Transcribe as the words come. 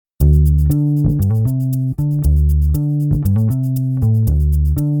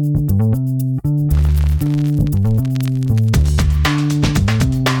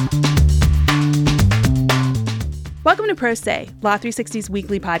Pro Se, Law 360's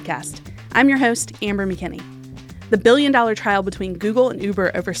weekly podcast. I'm your host, Amber McKinney. The billion-dollar trial between Google and Uber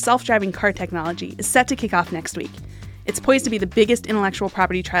over self-driving car technology is set to kick off next week. It's poised to be the biggest intellectual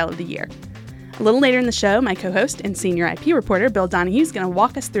property trial of the year. A little later in the show, my co-host and senior IP reporter, Bill Donahue, is going to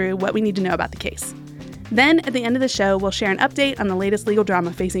walk us through what we need to know about the case. Then, at the end of the show, we'll share an update on the latest legal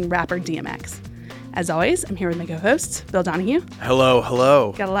drama facing rapper DMX. As always, I'm here with my co-hosts, Bill Donahue. Hello,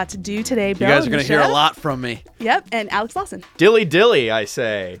 hello. Got a lot to do today, Bill. You guys are going to hear a lot from me. Yep, and Alex Lawson. Dilly dilly, I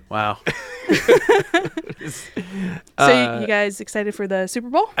say. Wow. So you guys excited for the Super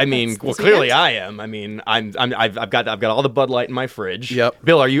Bowl? I mean, well, clearly I am. I mean, I've got all the Bud Light in my fridge. Yep.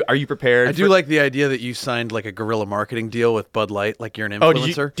 Bill, are you prepared? I do like the idea that you signed like a guerrilla marketing deal with Bud Light, like you're an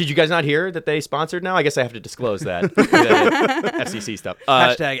influencer. Oh, did you guys not hear that they sponsored now? I guess I have to disclose that. The FCC stuff.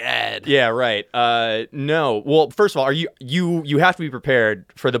 Hashtag ad. Yeah, right. No. Well, first of all, you have to be prepared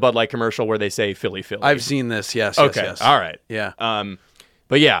for the Bud Light commercial where they say Philly, Philly. I've seen this. Yes. Okay. Yes. All right. Yeah.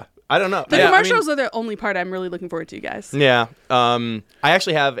 But yeah. I don't know. The commercials are the only part I'm really looking forward to, guys. Yeah. I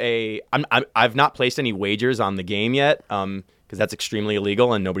actually have I've not placed any wagers on the game yet, because that's extremely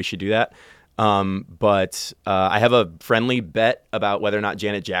illegal and nobody should do that. But I have a friendly bet about whether or not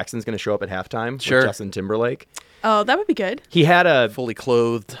Janet Jackson's going to show up at halftime with Justin Timberlake. Oh, that would be good. He had a fully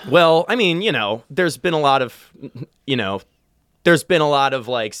clothed. Well, I mean, there's been a lot of,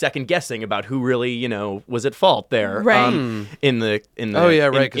 like second guessing about who really, was at fault there. Right. In the Oh yeah,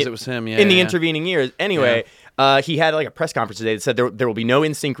 right, because it was him. Yeah. In the intervening years. Anyway, he had like a press conference today that said there will be no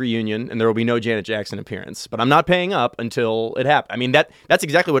NSYNC reunion and there will be no Janet Jackson appearance. But I'm not paying up until it happens. I mean, that's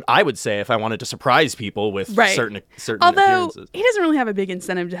exactly what I would say if I wanted to surprise people with certain Although appearances. He doesn't really have a big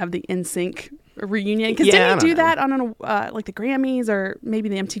incentive to have the NSYNC reunion, because Yeah, didn't he do that on like the Grammys or maybe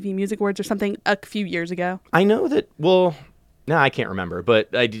the MTV Music Awards or something a few years ago? I know that. Well. No, I can't remember,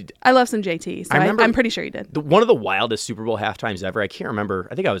 but I did. I love some JT, so I'm pretty sure he did. One of the wildest Super Bowl halftimes ever. I can't remember.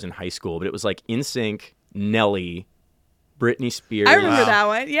 I think I was in high school, but it was like NSYNC, Nelly, Britney Spears. I remember that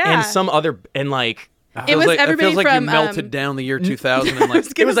one. Yeah, and some other it was like, everybody it feels like from you melted down the year 2000 and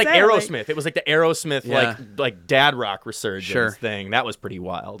like it was like Aerosmith. It was like the Aerosmith Yeah. like dad rock resurgence Sure. thing. That was pretty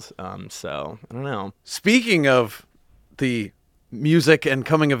wild. So I don't know. Speaking of the music and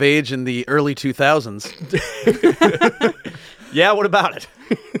coming of age in the early 2000s. Yeah, what about it?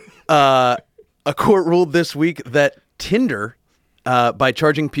 A court ruled this week that Tinder, by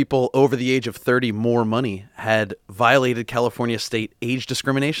charging people over the age of 30 more money, had violated California state age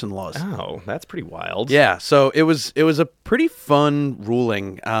discrimination laws. Oh, that's pretty wild. Yeah, so it was a pretty fun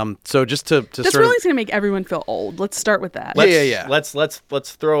ruling. So just to this sort ruling's gonna make everyone feel old. Let's start with that. Yeah.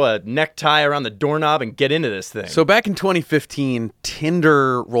 Let's throw a necktie around the doorknob and get into this thing. So back in 2015,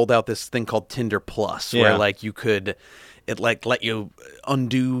 Tinder rolled out this thing called Tinder Plus, where like you could. It like let you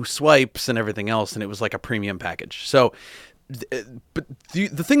undo swipes and everything else, and it was like a premium package. So, but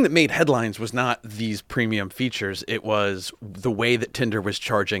the thing that made headlines was not these premium features; it was the way that Tinder was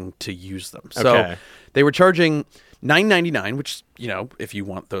charging to use them. So they were charging $9.99, which if you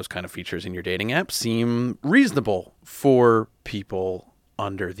want those kind of features in your dating app, seem reasonable for people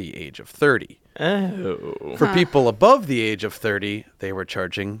under the age of 30. Oh, For people above the age of 30, they were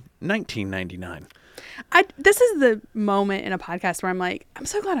charging $19.99. This is the moment in a podcast where I'm like, I'm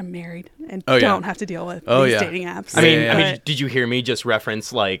so glad I'm married and don't have to deal with these dating apps. I mean, did you hear me just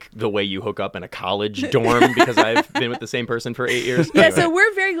reference like the way you hook up in a college dorm because I've been with the same person for 8 years? Yeah, so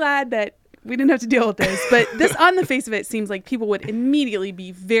we're very glad that we didn't have to deal with this. But this, on the face of it, seems like people would immediately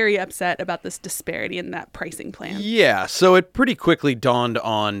be very upset about this disparity in that pricing plan. Yeah, so it pretty quickly dawned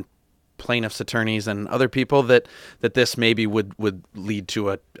on plaintiffs' attorneys and other people that this maybe would lead to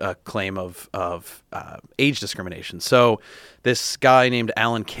a claim of age discrimination. So this guy named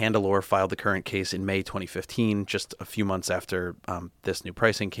Alan Candelore filed the current case in May 2015, just a few months after this new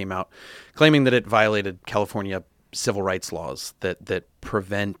pricing came out, claiming that it violated California civil rights laws that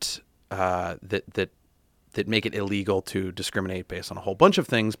prevent that make it illegal to discriminate based on a whole bunch of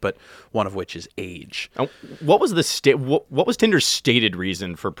things, but one of which is age. What was what was Tinder's stated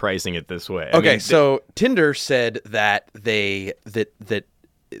reason for pricing it this way? So Tinder said that that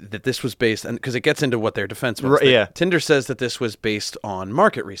this was based, and because it gets into what their defense was. Tinder says that this was based on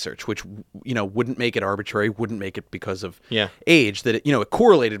market research, which wouldn't make it arbitrary, wouldn't make it because of age. That it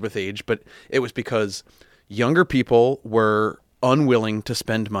correlated with age, but it was because younger people were unwilling to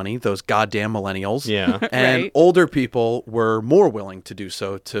spend money, those goddamn millennials. Yeah. And older people were more willing to do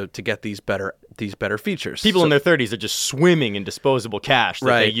so to get these better features. People in their 30s are just swimming in disposable cash that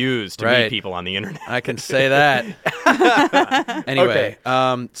they use to meet people on the internet. I can say that. Anyway,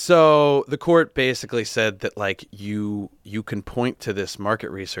 so the court basically said that like you can point to this market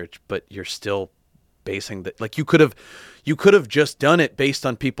research, but you're still basing that. Like you could have just done it based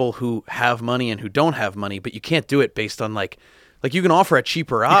on people who have money and who don't have money, but you can't do it based on like you can offer a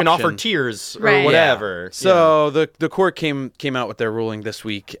cheaper option. You can offer tiers or Right. whatever. Yeah. So the court came out with their ruling this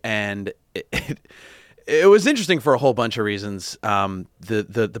week, and it was interesting for a whole bunch of reasons.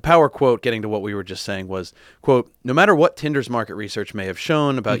 The power quote, getting to what we were just saying, was, quote, "No matter what Tinder's market research may have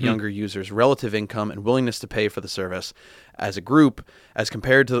shown about younger users' relative income and willingness to pay for the service as a group, as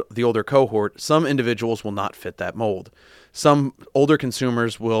compared to the older cohort, some individuals will not fit that mold. Some older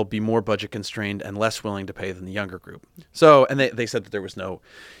consumers will be more budget constrained and less willing to pay than the younger group." So, and they said that there was no,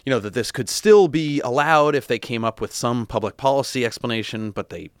 that this could still be allowed if they came up with some public policy explanation, but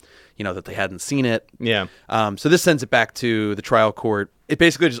they, that they hadn't seen it. Yeah. So this sends it back to the trial court. It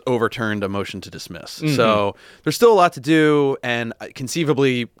basically just overturned a motion to dismiss. Mm-hmm. So there's still a lot to do, and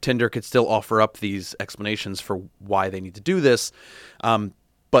conceivably Tinder could still offer up these explanations for why they need to do this.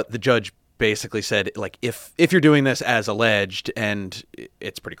 But the judge basically said, like, if you're doing this as alleged, and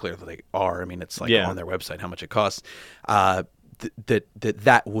it's pretty clear that they are, I mean, it's like on their website how much it costs, that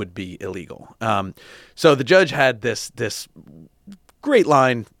would be illegal. So the judge had this great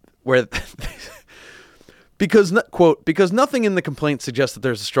line where because nothing in the complaint suggests that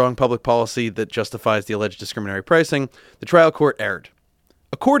there's a strong public policy that justifies the alleged discriminatory pricing, the trial court erred.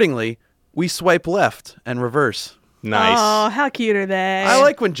 Accordingly, we swipe left and reverse. Nice. Oh, how cute are they? I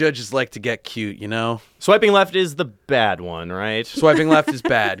like when judges like to get cute, Swiping left is the bad one, right? Swiping left is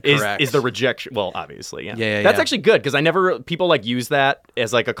bad, correct. Is the rejection. Well, obviously, yeah. Yeah, That's yeah. actually good, because people like use that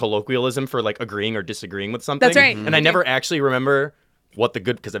as like a colloquialism for like agreeing or disagreeing with something. That's right. And I never actually remember what the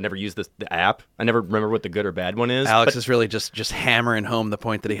good, because I've never used the app. I never remember what the good or bad one is. Alex is really just hammering home the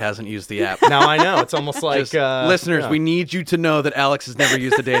point that he hasn't used the app. Now I know. It's almost like... listeners, yeah. we need you to know that Alex has never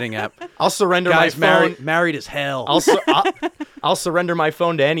used a dating app. I'll surrender Guys, my phone. married as hell. I'll surrender my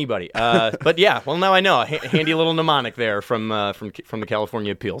phone to anybody. But yeah, well, now I know. Handy little mnemonic there from the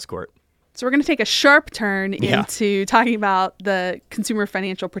California Appeals Court. So we're going to take a sharp turn Yeah. into talking about the Consumer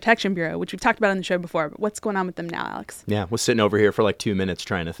Financial Protection Bureau, which we've talked about on the show before. But what's going on with them now, Alex? Yeah, was sitting over here for like 2 minutes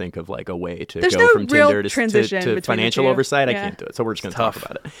trying to think of like a way to There's go no from real Tinder to transition between the financial two. oversight. I Yeah. can't do it, so we're just going to Tough.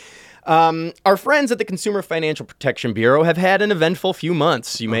 talk about it. Our friends at the Consumer Financial Protection Bureau have had an eventful few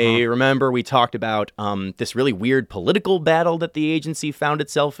months. You may remember we talked about this really weird political battle that the agency found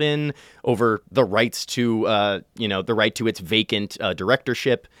itself in over the rights to, the right to its vacant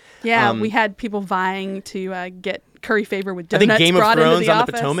directorship. Yeah, we had people vying to get curry favor with I donuts think Game of brought into Thrones the on the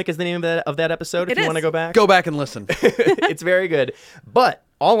office. Potomac is the name of that episode, if It you want to is. go back. Go back and listen. It's very good. But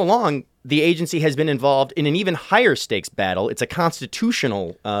all along, the agency has been involved in an even higher stakes battle. It's a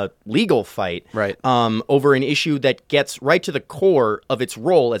constitutional legal fight Right. over an issue that gets right to the core of its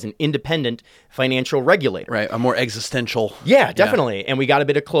role as an independent financial regulator. Right, a more existential. Yeah, definitely. And we got a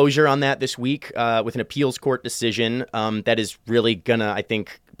bit of closure on that this week with an appeals court decision that is really going to, I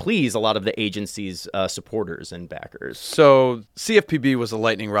think, please a lot of the agency's supporters and backers. So CFPB was a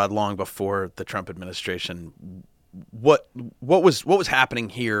lightning rod long before the Trump administration. What was happening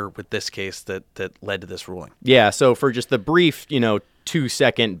here with this case that led to this ruling? Yeah, so for just the brief,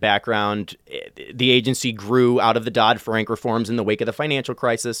 2-second background, the agency grew out of the Dodd-Frank reforms in the wake of the financial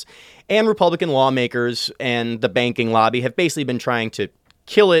crisis, and Republican lawmakers and the banking lobby have basically been trying to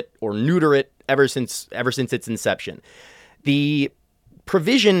kill it or neuter it ever since its inception. The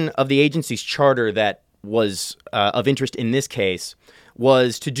provision of the agency's charter that was of interest in this case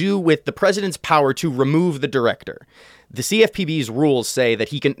was to do with the president's power to remove the director. The CFPB's rules say that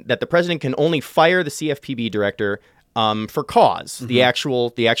the president can only fire the CFPB director for cause. Mm-hmm.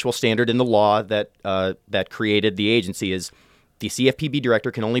 The actual standard in the law that created the agency is the CFPB director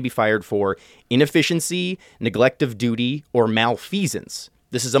can only be fired for inefficiency, neglect of duty, or malfeasance.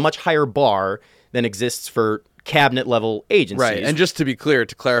 This is a much higher bar than exists for cabinet-level agencies. Right, and just to be clear,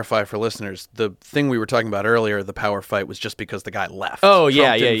 to clarify for listeners, the thing we were talking about earlier, the power fight, was just because the guy left. Oh, Trump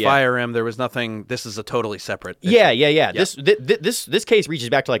yeah, didn't yeah. fire him. There was nothing. This is a totally separate issue. Yeah. This case reaches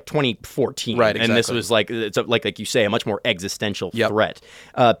back to like 2014, Right, and this exactly. was like you say, a much more existential Yep. threat.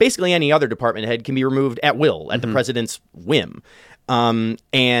 Basically, any other department head can be removed at will at the president's whim.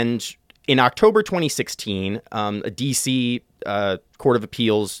 And in October 2016, a D.C. Court of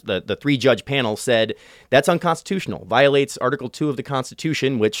Appeals, the 3-judge panel said that's unconstitutional, violates Article 2 of the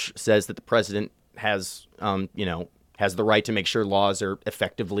Constitution, which says that the president has the right to make sure laws are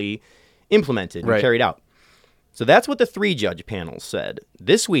effectively implemented and Right. carried out. So that's what the 3-judge panel said.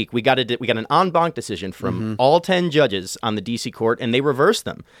 This week we got an en banc decision from all 10 judges on the D.C. court, and they reversed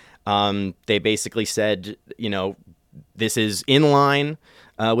them. They basically said, this is in line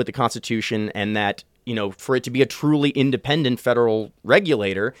with the Constitution, and that for it to be a truly independent federal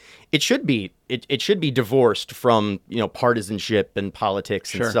regulator, it should be divorced from, partisanship and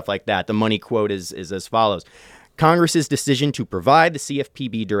politics and stuff like that. The money quote is as follows. Congress's decision to provide the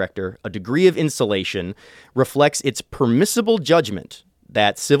CFPB director a degree of insulation reflects its permissible judgment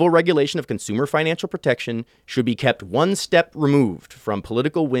that civil regulation of consumer financial protection should be kept one step removed from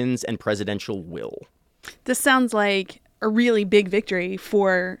political winds and presidential will. This sounds like a really big victory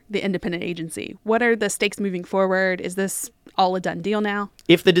for the independent agency. What are the stakes moving forward? Is this all a done deal now?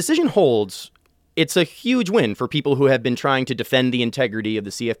 If the decision holds, it's a huge win for people who have been trying to defend the integrity of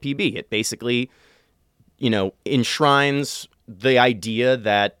the CFPB. It basically, enshrines the idea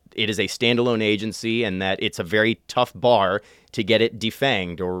that it is a standalone agency and that it's a very tough bar to get it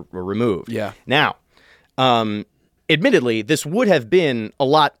defanged or removed. Yeah. Now, admittedly, this would have been a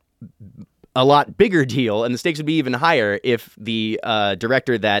lot bigger deal, and the stakes would be even higher if the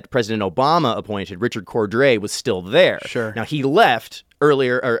director that President Obama appointed, Richard Cordray, was still there. Sure. Now, he left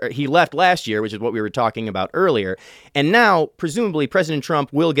last year, which is what we were talking about earlier, and now, presumably, President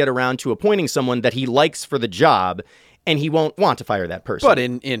Trump will get around to appointing someone that he likes for the job, and he won't want to fire that person. But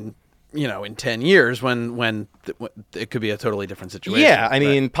in 10 years, when it could be a totally different situation. Yeah, I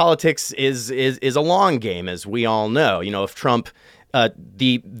mean, politics is a long game, as we all know. If Trump...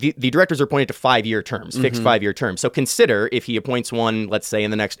 the directors are appointed to 5-year terms, fixed 5-year terms. So consider if he appoints one, let's say,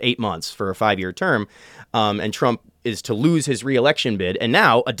 in the next 8 months for a 5-year term, and Trump is to lose his reelection bid, and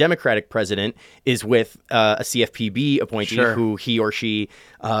now a Democratic president is with a CFPB appointee who he or she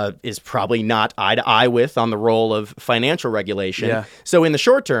is probably not eye to eye with on the role of financial regulation. Yeah. So in the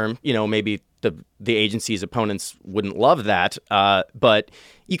short term, maybe the agency's opponents wouldn't love that, but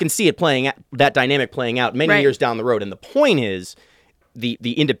you can see that dynamic playing out many years down the road. And the point is,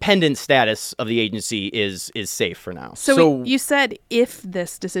 the independent status of the agency is safe for now. So you said if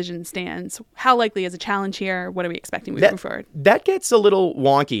this decision stands, how likely is a challenge here? What are we expecting moving forward? That gets a little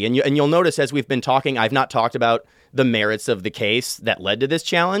wonky, and you'll notice as we've been talking, I've not talked about the merits of the case that led to this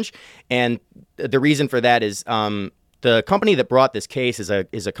challenge, and the reason for that is the company that brought this case is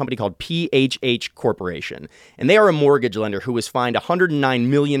a company called PHH Corporation, and they are a mortgage lender who was fined $109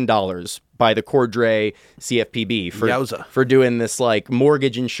 million by the Cordray CFPB for doing this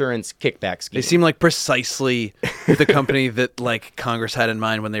mortgage insurance kickback scheme. They seem like precisely the company that Congress had in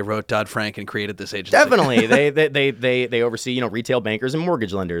mind when they wrote Dodd-Frank and created this agency. Definitely, they oversee retail bankers and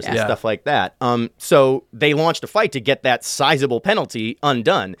mortgage lenders and stuff like that. So they launched a fight to get that sizable penalty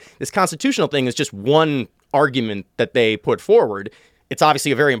undone. This constitutional thing is just one argument that they put forward. It's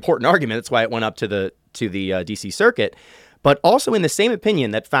obviously a very important argument. That's why it went up to the D.C. Circuit. But also in the same opinion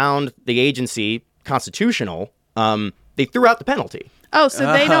that found the agency constitutional, they threw out the penalty. Oh,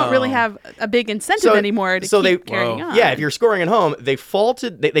 so they don't really have a big incentive anymore to keep carrying on. Yeah, if you're scoring at home, they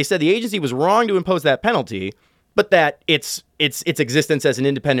said the agency was wrong to impose that penalty, but that its existence as an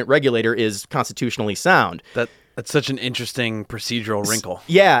independent regulator is constitutionally sound. That's such an interesting procedural wrinkle.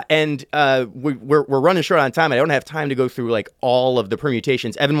 Yeah, and we're running short on time. I don't have time to go through all of the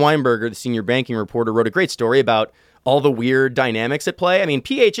permutations. Evan Weinberger, the senior banking reporter, wrote a great story about all the weird dynamics at play. I mean,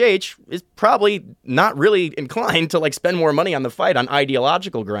 PHH is probably not really inclined to spend more money on the fight on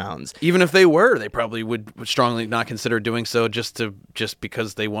ideological grounds. Even if they were, they probably would strongly not consider doing so just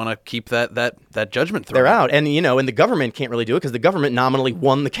because they want to keep that judgment thrown. They're out, and and the government can't really do it because the government nominally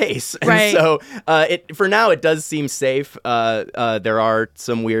won the case. And right. So for now it does seem safe. There are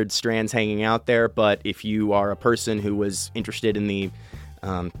some weird strands hanging out there, but if you are a person who was interested in the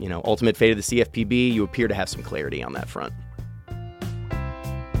ultimate fate of the CFPB, you appear to have some clarity on that front.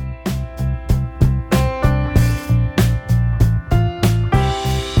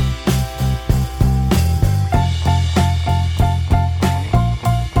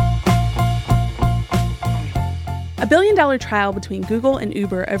 A $1 billion trial between Google and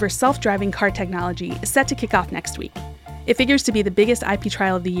Uber over self-driving car technology is set to kick off next week. It figures to be the biggest IP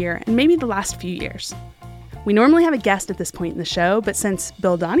trial of the year and maybe the last few years. We normally have a guest at this point in the show, but since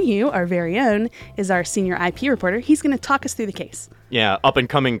Bill Donahue, our very own, is our senior IP reporter, he's going to talk us through the case. Yeah,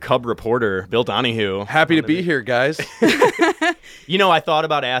 up-and-coming Cub reporter, Bill Donahue. Happy to be here, guys. I thought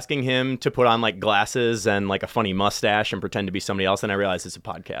about asking him to put on glasses and a funny mustache and pretend to be somebody else, and I realized it's a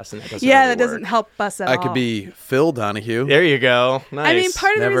podcast, and that doesn't really work. Doesn't help us at all. I could be Phil Donahue. There you go. Nice. I mean,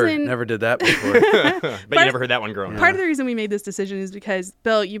 part of the reason... Never did that before. But you never heard that one growing up. Part of the reason we made this decision is because,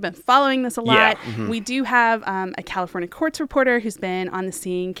 Bill, you've been following this a lot. Yeah. Mm-hmm. We do have a California courts reporter who's been on the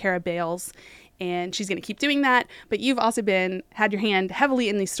scene, Kara Bales, and she's going to keep doing that. But you've also had your hand heavily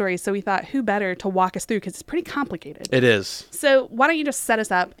in these stories, so we thought who better to walk us through because it's pretty complicated. It is. So why don't you just set us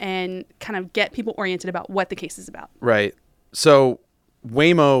up and kind of get people oriented about what the case is about? Right. So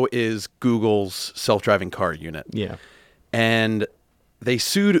Waymo is Google's self-driving car unit. Yeah. And they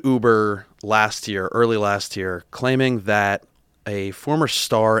sued Uber early last year, claiming that a former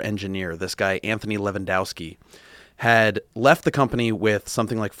Star engineer, this guy Anthony Levandowski, had left the company with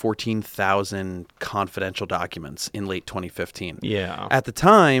something like 14,000 confidential documents in late 2015. Yeah. At the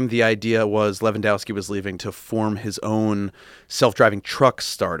time, the idea was Levandowski was leaving to form his own self-driving truck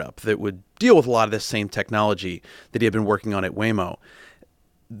startup that would deal with a lot of this same technology that he had been working on at Waymo.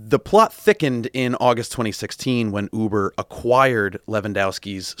 The plot thickened in August 2016 when Uber acquired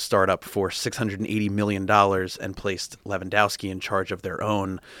Levandowski's startup for $680 million and placed Lewandowski in charge of their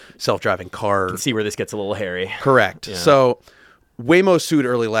own self-driving car. You can see where this gets a little hairy. Correct. Yeah. So Waymo sued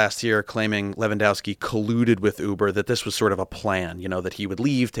early last year, claiming Lewandowski colluded with Uber, that this was sort of a plan, that he would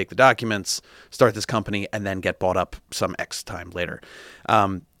leave, take the documents, start this company, and then get bought up some X time later.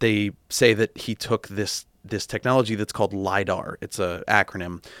 They say that he took this technology that's called LiDAR. It's an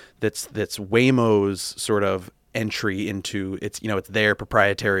acronym that's Waymo's sort of entry into it's their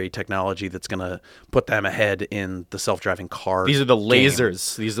proprietary technology that's going to put them ahead in the self-driving car. These are the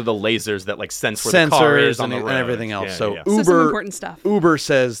lasers. These are the lasers that sense where the car is on the road and everything else. Yeah, so yeah. Uber, some important stuff. Uber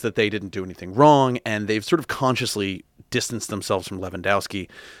says that they didn't do anything wrong, and they've sort of consciously distanced themselves from Lewandowski.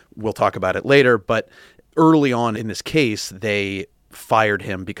 We'll talk about it later, but early on in this case, they fired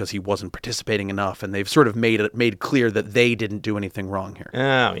him because he wasn't participating enough, and they've sort of made clear that they didn't do anything wrong here.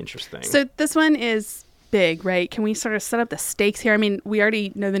 Oh, interesting. So this one is big, right? Can we sort of set up the stakes here? I mean, we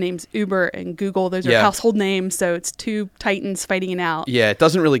already know the names Uber and Google. Those are household names, so it's two titans fighting it out. Yeah, it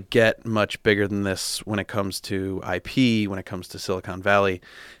doesn't really get much bigger than this when it comes to IP, when it comes to Silicon Valley.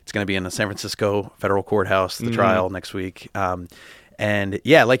 It's going to be in the San Francisco federal courthouse, the trial next week. And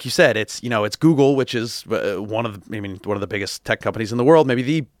yeah, like you said, it's Google, which is one of the biggest tech companies in the world, maybe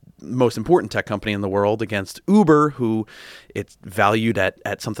the most important tech company in the world, against Uber, who it's valued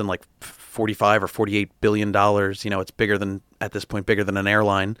at something like 45 or 48 billion dollars. It's bigger than an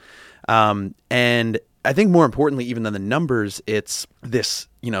airline. And I think more importantly, even than the numbers, it's this,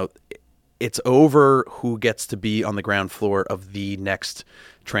 it's over who gets to be on the ground floor of the next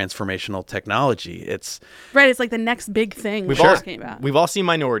transformational technology. It's like the next big thing we're talking about. We've all seen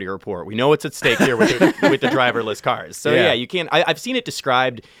Minority Report. We know what's at stake here with the driverless cars. So yeah, you can't. I've seen it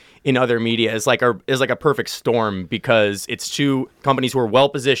described in other media as like a perfect storm, because it's two companies who are well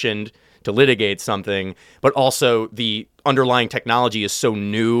positioned to litigate something, but also the underlying technology is so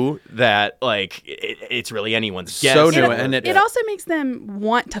new that it's really anyone's guess. So new, and it also makes them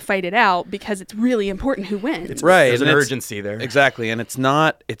want to fight it out because it's really important who wins. It's right. There's an urgency there. Exactly, and it's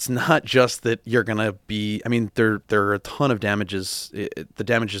not just that you're gonna be. I mean, there are a ton of damages. The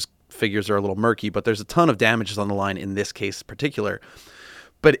damages figures are a little murky, but there's a ton of damages on the line in this case in particular.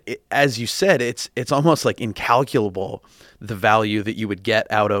 But as you said, it's almost like incalculable, the value that you would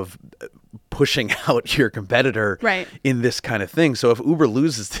get out of pushing out your competitor in this kind of thing. So if Uber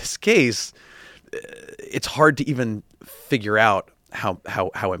loses this case, it's hard to even figure out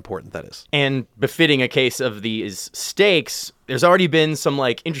how important that is. And befitting a case of these stakes, there's already been some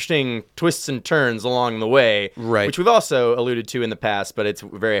interesting twists and turns along the way, which we've also alluded to in the past, but it's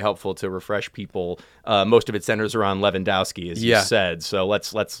very helpful to refresh people. Most of it centers around Lewandowski, as you said. So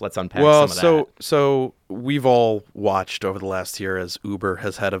let's unpack some of that. So we've all watched over the last year as Uber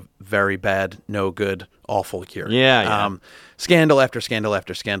has had a very bad, no good, awful year. Yeah. Scandal after scandal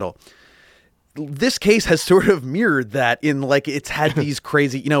after scandal. This case has sort of mirrored that in it's had these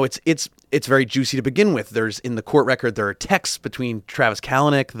crazy, it's very juicy to begin with. There's in the court record, there are texts between Travis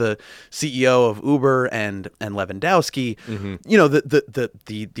Kalanick, the CEO of Uber, and Lewandowski.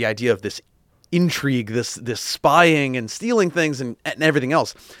 The idea of this intrigue, this spying and stealing things and everything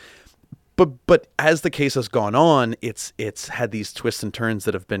else. But as the case has gone on, it's had these twists and turns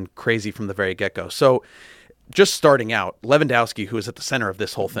that have been crazy from the very get-go. So just starting out, Lewandowski, who is at the center of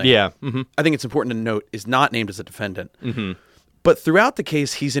this whole thing, I think it's important to note, is not named as a defendant. Mm-hmm. But throughout the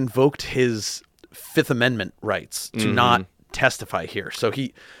case, he's invoked his Fifth Amendment rights to not testify here. So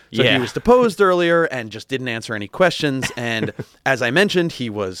he was deposed earlier and just didn't answer any questions. And as I mentioned, he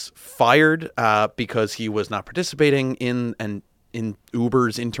was fired because he was not participating in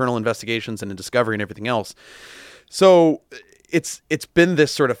Uber's internal investigations and in discovery and everything else. So it's been this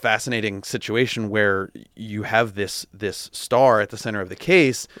sort of fascinating situation where you have this star at the center of the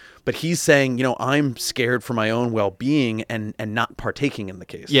case, but he's saying, I'm scared for my own well-being and not partaking in the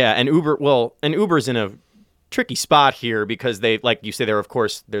case. Yeah, and Uber's in a tricky spot here because they, like you say, they're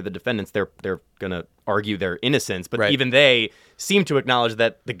the defendants. They're going to argue their innocence, but Right. even they seem to acknowledge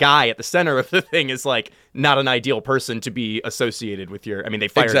that the guy at the center of the thing is like not an ideal person to be associated with your. I mean, they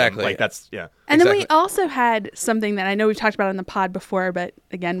fired Exactly. him. Like that's yeah. And then we Exactly. also had something that I know we've talked about on the pod before, but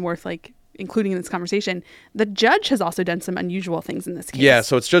again, worth like including in this conversation. The judge has also done some unusual things in this case. Yeah,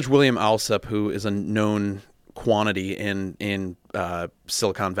 so it's Judge William Alsup, who is a known quantity in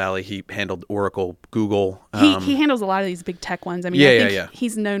Silicon Valley. He handled Oracle, Google. He handles a lot of these big tech ones. I mean, I think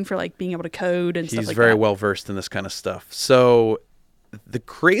he's known for like being able to code and stuff like that. He's very well versed in this kind of stuff. So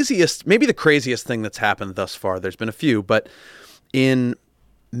maybe the craziest thing that's happened thus far, there's been a few, but in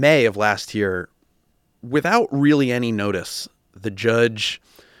May of last year, without really any notice, the judge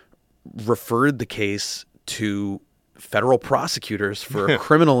referred the case to federal prosecutors for a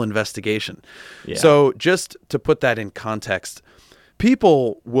criminal investigation. Yeah. So just to put that in context,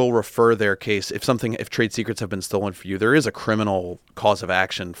 people will refer their case if trade secrets have been stolen for you. There is a criminal cause of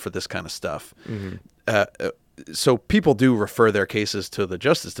action for this kind of stuff. Mm-hmm. So people do refer their cases to the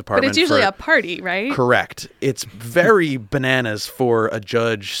Justice Department. But it's usually a party, right? Correct. It's very bananas for a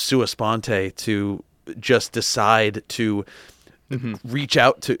judge sua sponte to just decide to reach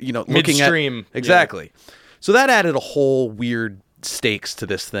out to, looking Midstream. at exactly. Yeah. So that added a whole weird stakes to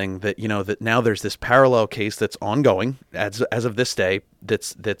this thing that now there's this parallel case that's ongoing as of this day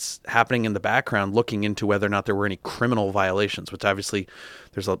that's happening in the background, looking into whether or not there were any criminal violations, which obviously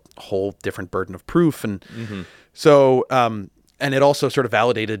there's a whole different burden of proof. And so and it also sort of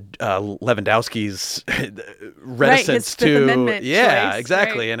validated Lewandowski's reticence his Fifth Amendment choice,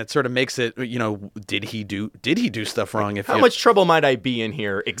 exactly. right. And it sort of makes it, did he do stuff wrong? How much trouble might I be in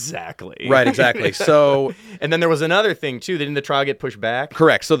here exactly? Right, exactly. So, and then there was another thing too. Didn't the trial get pushed back?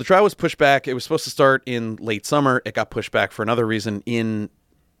 Correct. So the trial was pushed back. It was supposed to start in late summer. It got pushed back for another reason.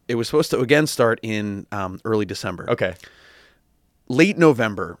 It was supposed to again start in early December. Okay. Late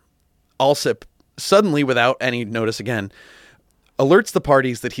November, Alsup suddenly, without any notice again, alerts the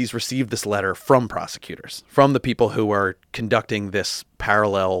parties that he's received this letter from prosecutors, from the people who are conducting this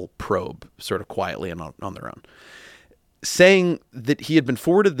parallel probe sort of quietly and on their own, saying that he had been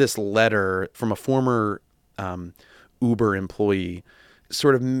forwarded this letter from a former Uber employee,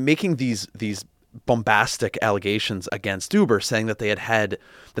 sort of making these bombastic allegations against Uber, saying that they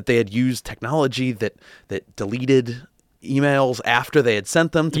had used technology that deleted emails after they had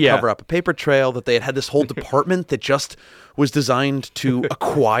sent them to cover up a paper trail, that they had this whole department that just was designed to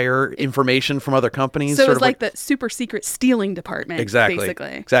acquire information from other companies. So it was like the super secret stealing department,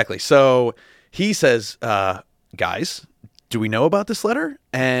 basically. Exactly. So he says, guys, do we know about this letter?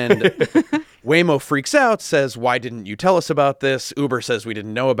 And Waymo freaks out, says, why didn't you tell us about this? Uber says we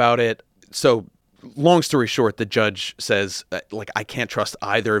didn't know about it. So long story short, the judge says, I can't trust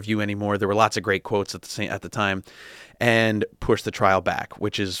either of you anymore. There were lots of great quotes at the time, and pushed the trial back,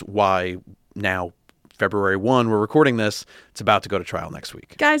 which is why now, February 1, we're recording this. It's about to go to trial next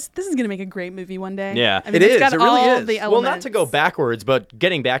week. Guys, this is going to make a great movie one day. Yeah. I mean, it got really all is. the elements. Well, not to go backwards, but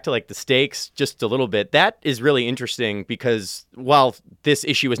getting back to like the stakes just a little bit, that is really interesting because while this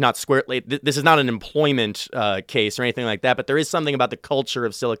issue is not squarely, this is not an employment case or anything like that, but there is something about the culture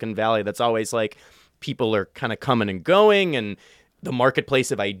of Silicon Valley that's always like people are kind of coming and going, and the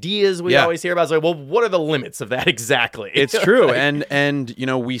marketplace of ideas we always hear about. It's like, well, what are the limits of that exactly? It's true. And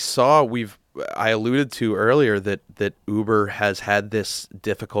I alluded to earlier that Uber has had this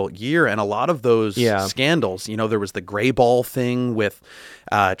difficult year, and a lot of those scandals, there was the gray ball thing with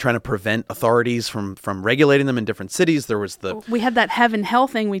trying to prevent authorities from regulating them in different cities. There was we had that heaven hell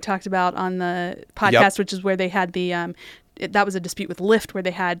thing we talked about on the podcast, which is where they had the that was a dispute with Lyft where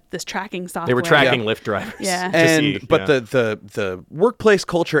they had this tracking software. They were tracking Lyft drivers. Yeah. But the workplace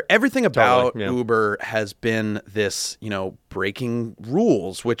culture, everything about Uber has been this, breaking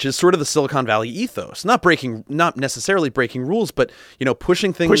rules, which is sort of the Silicon Valley ethos. Not necessarily breaking rules, but,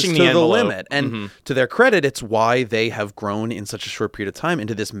 pushing things to the limit. And to their credit, it's why they have grown in such a short period of time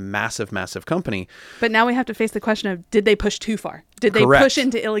into this massive, massive company. But now we have to face the question of, did they push too far? Did they push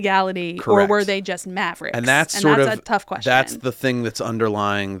into illegality, or were they just mavericks? And that's a tough question. That's the thing that's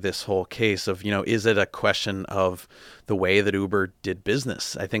underlying this whole case of, is it a question of the way that Uber did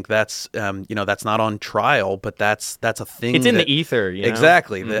business? I think that's, that's not on trial, but that's a thing. It's in the ether.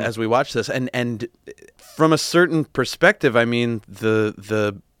 Exactly. As we watch this, and from a certain perspective, I mean,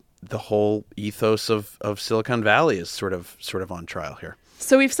 the whole ethos of Silicon Valley is sort of on trial here.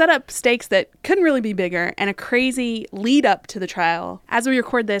 So we've set up stakes that couldn't really be bigger and a crazy lead up to the trial. As we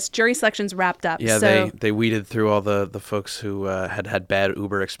record this, jury selection's wrapped up. Yeah, so they weeded through all the folks who had bad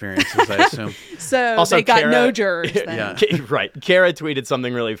Uber experiences, I assume. So also, they got no jurors then. Right. Kara tweeted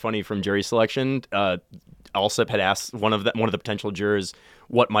something really funny from jury selection. Alsop had asked one of the potential jurors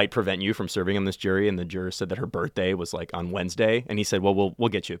what might prevent you from serving on this jury, and the juror said that her birthday was like on Wednesday, and he said, "Well, we'll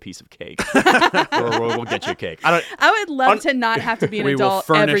get you a piece of cake, or we'll get you a cake." I would love to not have to be an adult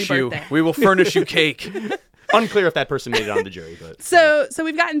every birthday. We will furnish you cake. Unclear if that person made it on the jury, but so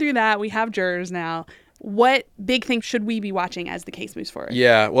we've gotten through that. We have jurors now. What big thing should we be watching as the case moves forward?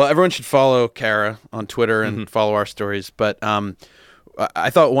 Yeah, well, everyone should follow Kara on Twitter and follow our stories. But I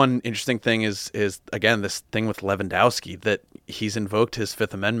thought one interesting thing is again this thing with Lewandowski, that he's invoked his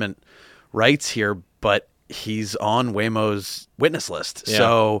Fifth Amendment rights here, but he's on Waymo's witness list.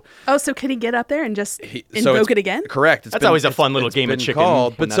 Yeah. So can he get up there and just invoke it again? Correct. That's always a fun little game of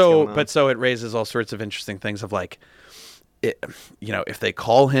chicken. But so it raises all sorts of interesting things of like, if they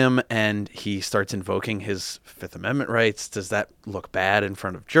call him and he starts invoking his Fifth Amendment rights, does that look bad in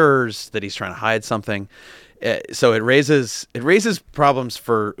front of jurors that he's trying to hide something? So it raises problems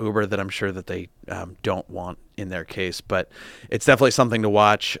for Uber that I'm sure that they don't want in their case, but it's definitely something to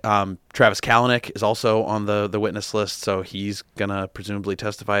watch. Travis Kalanick is also on the witness list, so he's gonna presumably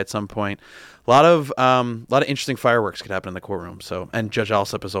testify at some point. A lot of interesting fireworks could happen in the courtroom. So, and Judge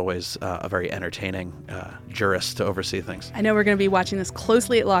Alsop is always a very entertaining jurist to oversee things. I know we're going to be watching this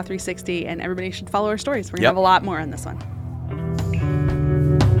closely at Law 360, and everybody should follow our stories. We're going to have a lot more on this one.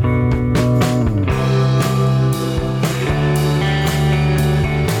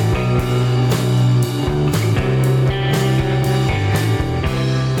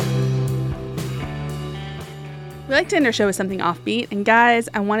 We like to end our show with something offbeat. And guys,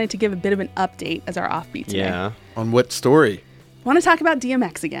 I wanted to give a bit of an update as our offbeat today. Yeah. On what story? I want to talk about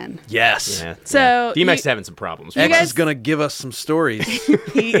DMX again. Yes. Yeah. So DMX is having some problems. X is going to give us some stories.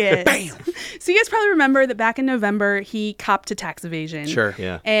 He is. Bam. So you guys probably remember that back in November, he copped to tax evasion. Sure.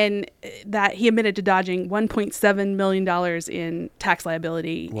 Yeah. And that he admitted to dodging $1.7 million in tax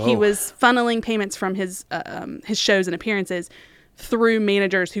liability. Whoa. He was funneling payments from his shows and appearances through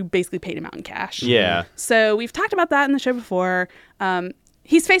managers who basically paid him out in cash. Yeah. So we've talked about that in the show before.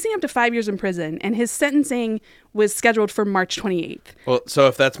 He's facing up to 5 years in prison, and his sentencing was scheduled for March 28th. Well, so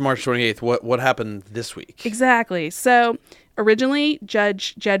if that's March 28th, what happened this week? Exactly. So originally,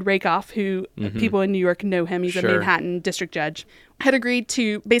 Judge Jed Rakoff, who people in New York know him, he's a Manhattan district judge, had agreed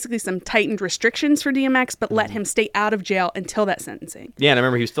to basically some tightened restrictions for DMX, but let him stay out of jail until that sentencing. Yeah, and I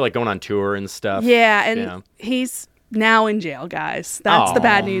remember he was still like going on tour and stuff. Yeah, and he's now in jail, guys. That's the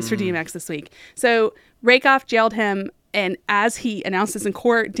bad news for DMX this week. So Rakoff jailed him, and as he announced this in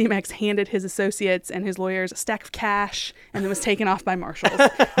court, DMX handed his associates and his lawyers a stack of cash and then was taken off by marshals.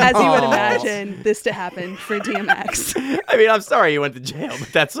 As you would imagine this to happen for DMX. I mean, I'm sorry he went to jail,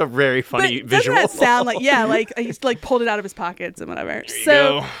 but that's a very funny visual. Doesn't that sound like, he pulled it out of his pockets and whatever.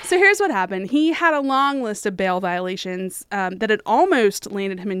 So here's what happened. He had a long list of bail violations that had almost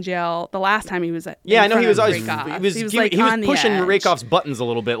landed him in jail the last time he was at I know he was always he was pushing Rakoff's buttons a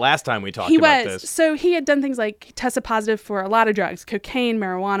little bit last time we talked about this. So he had done things like he tested positive for a lot of drugs, cocaine,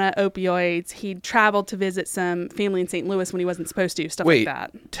 marijuana, opioids. He'd traveled to visit some family in St. Louis when he wasn't supposed to, stuff like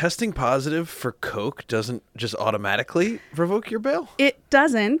that. Testing positive for coke doesn't just automatically revoke your bail? It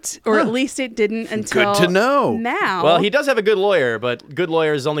doesn't, or at least it didn't until Good to know. Now. Well, he does have a good lawyer, but good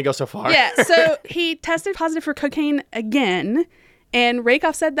lawyers only go so far. Yeah, so he tested positive for cocaine again, and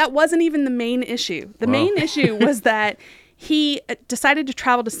Rakoff said that wasn't even the main issue. The main issue was that he decided to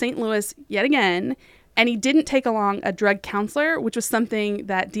travel to St. Louis yet again, and he didn't take along a drug counselor, which was something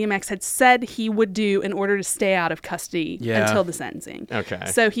that DMX had said he would do in order to stay out of custody until the sentencing. Okay.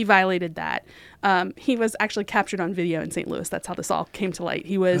 So he violated that. He was actually captured on video in St. Louis. That's how this all came to light.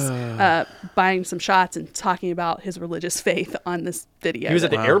 He was buying some shots and talking about his religious faith on this video. He was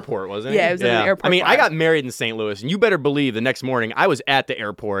at the airport, wasn't he? Yeah, he was at the airport. I mean, bar. I got married in St. Louis, and you better believe the next morning I was at the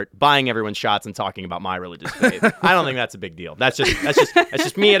airport buying everyone shots and talking about my religious faith. I don't think that's a big deal. That's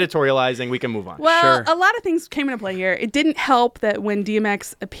just me editorializing. We can move on. Well, a lot of things came into play here. It didn't help that when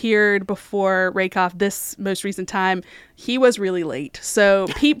DMX appeared before Rakoff this most recent time, he was really late. So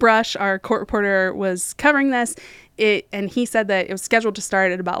Pete Brush, our court reporter, was covering this, and he said that it was scheduled to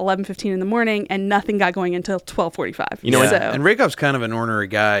start at about 11:15 in the morning, and nothing got going until 12:45. You know, and Rakoff's kind of an ornery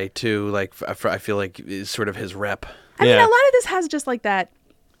guy too. Like I feel like is sort of his rep. I mean, a lot of this has just like that.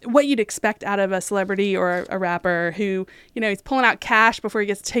 What you'd expect out of a celebrity or a rapper who, he's pulling out cash before he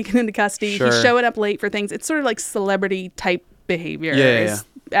gets taken into custody. Sure. He's showing up late for things. It's sort of like celebrity type behavior is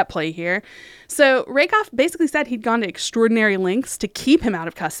at play here. So Rakoff basically said he'd gone to extraordinary lengths to keep him out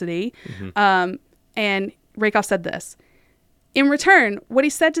of custody. And Rakoff said this. In return, what he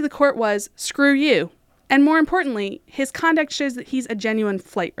said to the court was, screw you. And more importantly, his conduct shows that he's a genuine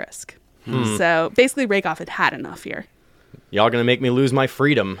flight risk. So basically Rakoff had enough here. Y'all gonna make me lose my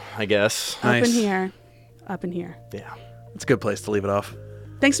freedom, I guess. Open here. up in here. Yeah. It's a good place to leave it off.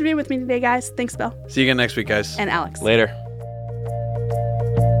 Thanks for being with me today, guys. Thanks, Bill. See you again next week, guys. And Alex. Later.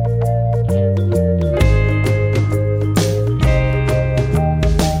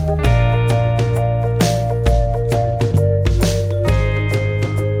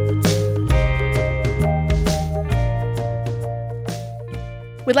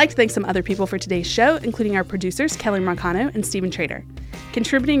 We'd like to thank some other people for today's show, including our producers, Kelly Marcano and Stephen Trader.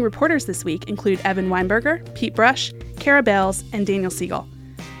 Contributing reporters this week include Evan Weinberger, Pete Brush, Kara Bales, and Daniel Siegel.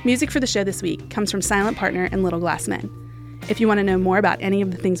 Music for the show this week comes from Silent Partner and Little Glass Men. If you want to know more about any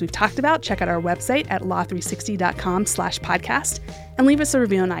of the things we've talked about, check out our website at law360.com/podcast and leave us a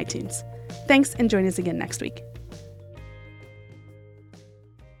review on iTunes. Thanks, and join us again next week.